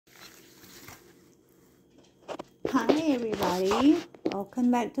Hey everybody, welcome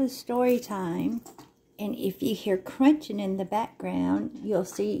back to story time. And if you hear crunching in the background, you'll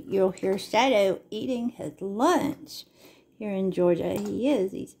hear Shadow eating his lunch. Here in Georgia,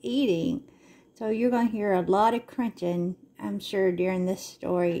 he's eating. So you're going to hear a lot of crunching, I'm sure, during this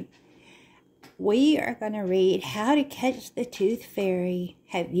story. We are going to read How to Catch the Tooth Fairy.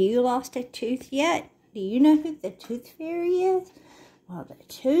 Have you lost a tooth yet? Do you know who the Tooth Fairy is? Well, the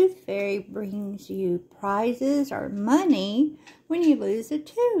Tooth Fairy brings you prizes or money when you lose a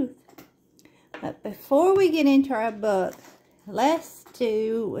tooth. But before we get into our book, let's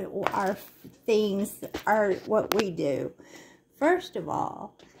do our things, what we do. First of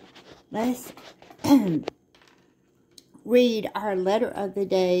all, let's read our letter of the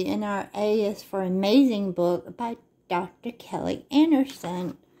day, and our A is for Amazing Book by Dr. Kelly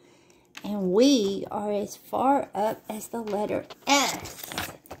Anderson. And we are as far up as the letter S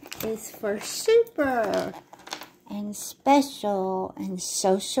is for super and special and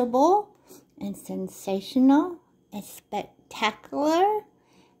sociable and sensational and spectacular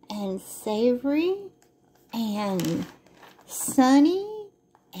and savory and sunny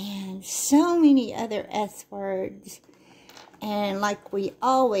and so many other S words. And like we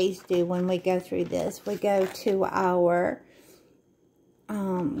always do when we go through this, we go to our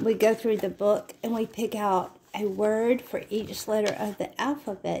we go through the book and we pick out a word for each letter of the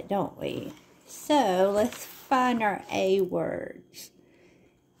alphabet, don't we? So let's find our A words.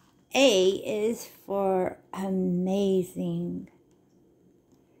 A is for amazing.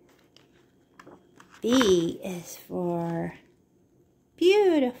 B is for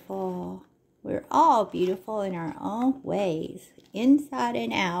beautiful. We're all beautiful in our own ways, inside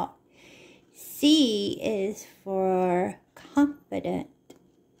and out. C is for confident.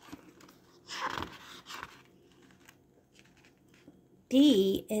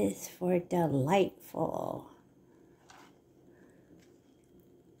 D is for delightful.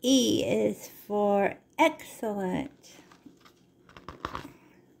 E is for excellent.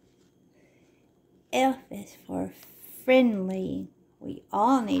 F is for friendly. We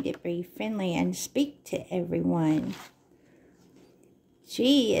all need to be friendly and speak to everyone.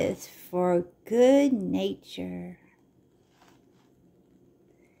 G is for good nature.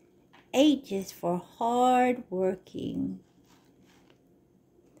 H is for hard working.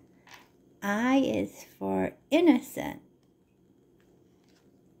 I is for innocent.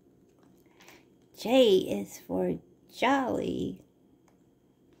 J is for jolly.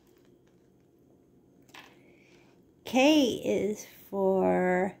 K is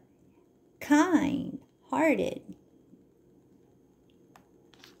for kind-hearted.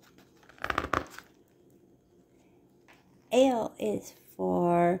 L is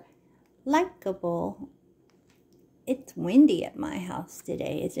for likable. It's windy at my house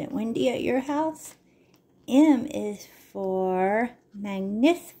today. Is it windy at your house? M is for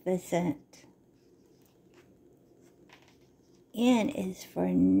magnificent. N is for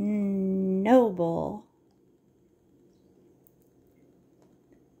noble.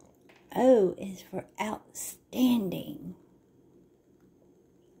 O is for outstanding.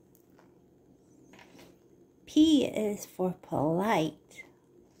 P is for polite.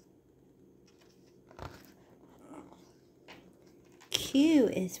 Q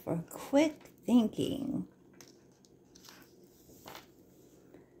is for quick thinking.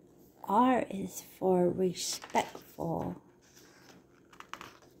 R is for respectful.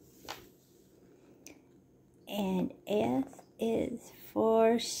 And S is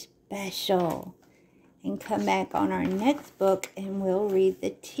for special. And come back on our next book and we'll read the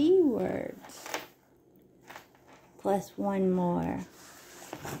T words. Plus one more.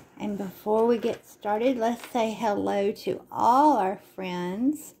 And before we get started, let's say hello to all our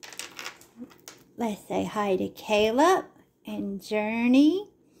friends. Let's say hi to Caleb and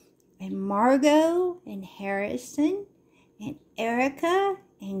Journey and Margot and Harrison and Erica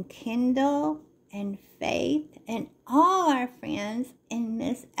and Kendall and Faith and all our friends in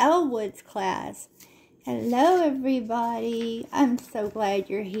Miss Elwood's class. Hello everybody. I'm so glad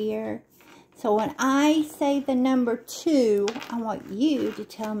you're here. So when I say the number 2, I want you to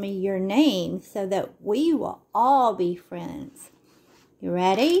tell me your name so that we will all be friends. You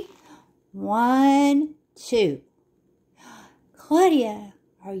ready? 1, 2. Claudia,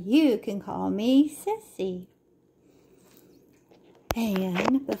 or you can call me Sissy.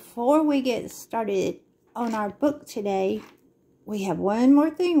 And before we get started on our book today, we have one more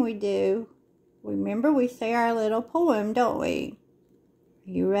thing we do. Remember, we say our little poem, don't we?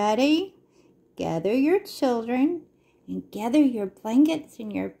 Are you ready? Gather your children and gather your blankets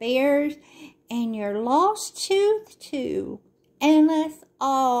and your bears and your lost tooth too. And let's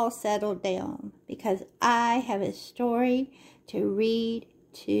all settle down because I have a story to read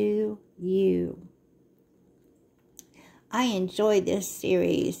to you. I enjoy this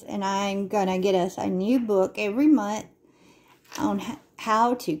series, and I'm going to get us a new book every month on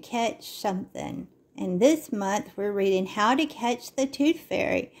how to catch something. And this month, we're reading How to Catch the Tooth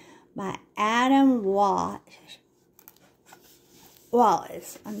Fairy by Adam Wallace.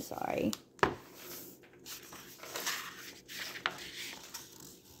 I'm sorry.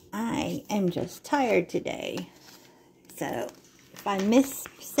 I am just tired today. So, if I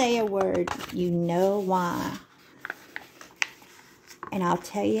say a word, you know why. And I'll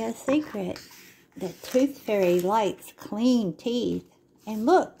tell you a secret. The Tooth Fairy likes clean teeth. And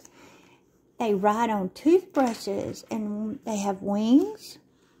look, they ride on toothbrushes and they have wings.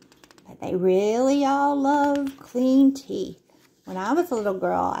 But they really all love clean teeth. When I was a little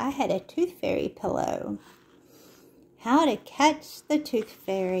girl, I had a Tooth Fairy pillow. How to catch the Tooth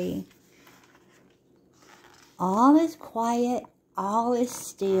Fairy. All is quiet, all is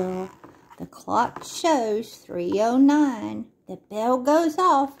still. The clock shows 3:09. The bell goes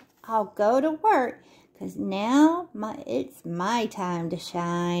off. I'll go to work, 'cause now it's my time to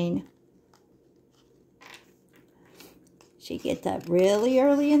shine. She gets up really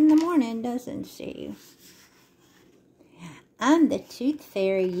early in the morning, doesn't she? I'm the Tooth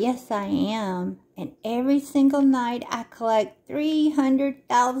Fairy, yes I am. And every single night I collect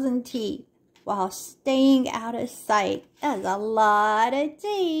 300,000 teeth while staying out of sight. That's a lot of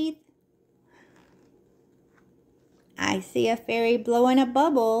teeth. I see a fairy blowing a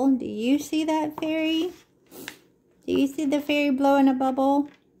bubble. Do you see that fairy? Do you see the fairy blowing a bubble?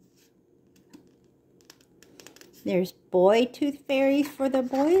 There's boy tooth fairies for the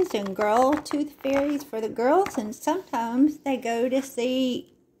boys and girl tooth fairies for the girls. And sometimes they go to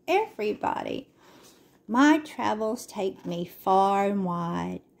see everybody. My travels take me far and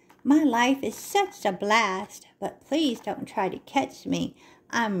wide. My life is such a blast, but please don't try to catch me.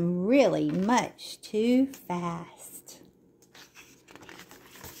 I'm really much too fast.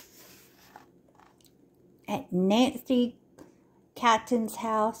 At Nancy Catton's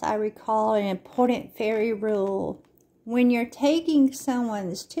house, I recall an important fairy rule. When you're taking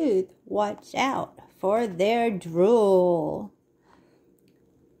someone's tooth, watch out for their drool.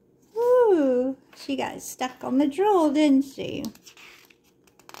 Ooh, she got stuck on the drool, didn't she?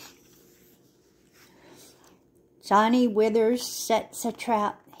 Johnny Withers sets a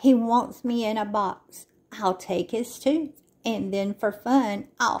trap. He wants me in a box. I'll take his tooth, and then for fun,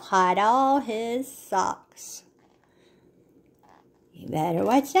 I'll hide all his socks. You better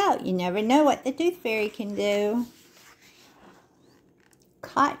watch out. You never know what the Tooth Fairy can do.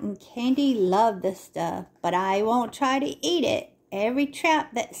 Cotton Candy loved the stuff, but I won't try to eat it. Every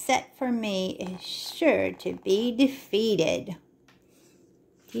trap that's set for me is sure to be defeated.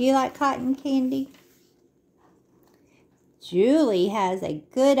 Do you like cotton candy? Julie has a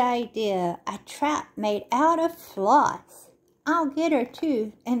good idea. A trap made out of floss. I'll get her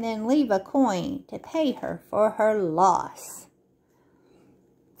tooth and then leave a coin to pay her for her loss.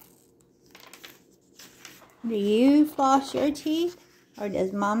 Do you floss your teeth? Or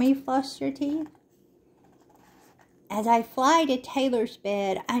does Mommy floss your teeth? As I fly to Taylor's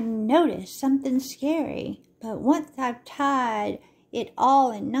bed, I notice something scary. But once I've tied it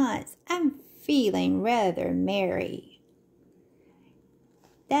all in knots, I'm feeling rather merry.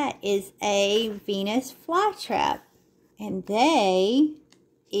 That is a Venus flytrap, and they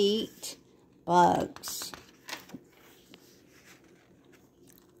eat bugs.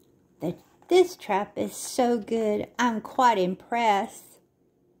 This trap is so good, I'm quite impressed.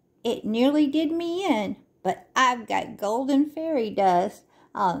 It nearly did me in, but I've got golden fairy dust.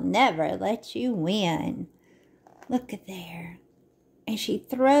 I'll never let you win. Look at there. And she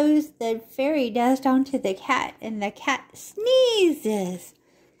throws the fairy dust onto the cat, and the cat sneezes.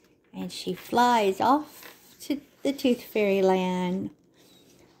 And she flies off to the Tooth Fairy land.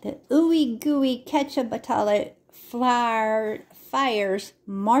 The ooey gooey ketchup bottle fires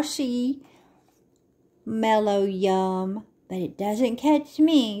marshy mellow yum, but it doesn't catch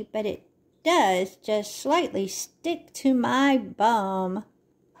me, but it does just slightly stick to my bum.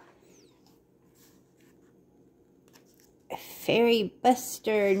 Fairy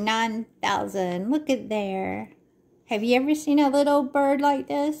Buster 9000, look at there. Have you ever seen a little bird like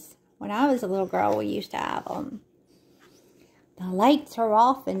this? When I was a little girl, we used to have them. The lights are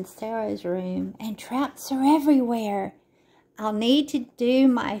off in Sarah's room, and traps are everywhere. I'll need to do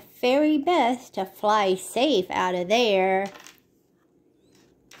my very best to fly safe out of there.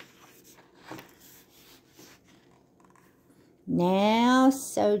 Now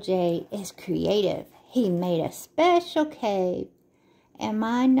Sojay is creative. He made a special cave, Am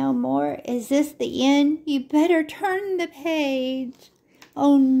I no more? Is this the end? You better turn the page.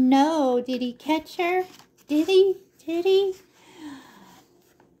 Oh no, did he catch her? Did he? Did he?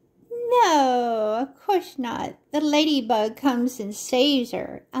 No, of course not. The ladybug comes and saves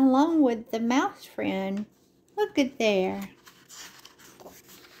her, along with the mouse friend. Look at there.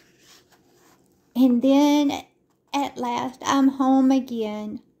 And then, at last, I'm home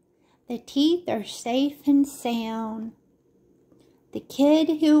again. The teeth are safe and sound. The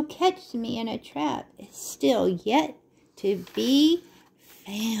kid who catches me in a trap is still yet to be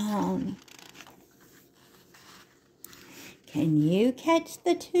found. Can you catch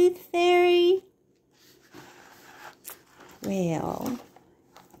the tooth fairy? Well,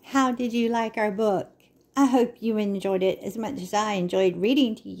 how did you like our book? I hope you enjoyed it as much as I enjoyed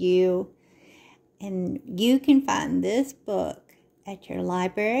reading to you. And you can find this book at your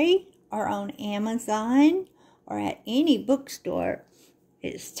library or on Amazon or at any bookstore.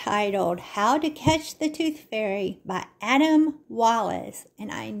 It's titled How to Catch the Tooth Fairy by Adam Wallace.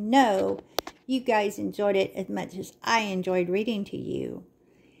 And I know you guys enjoyed it as much as I enjoyed reading to you.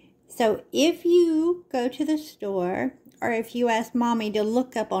 So if you go to the store or if you ask Mommy to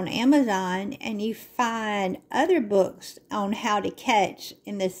look up on Amazon and you find other books on how to catch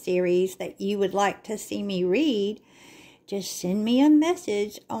in this series that you would like to see me read, just send me a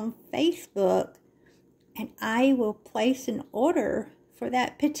message on Facebook and I will place an order for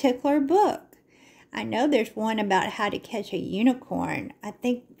that particular book. I know there's one about how to catch a unicorn. I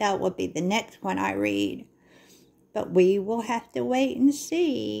think that will be the next one I read. But we will have to wait and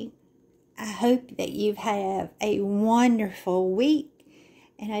see. I hope that you have a wonderful week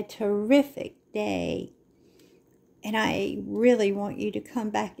and a terrific day. And I really want you to come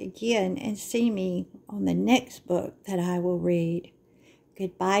back again and see me on the next book that I will read.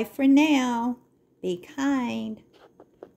 Goodbye for now. Be kind.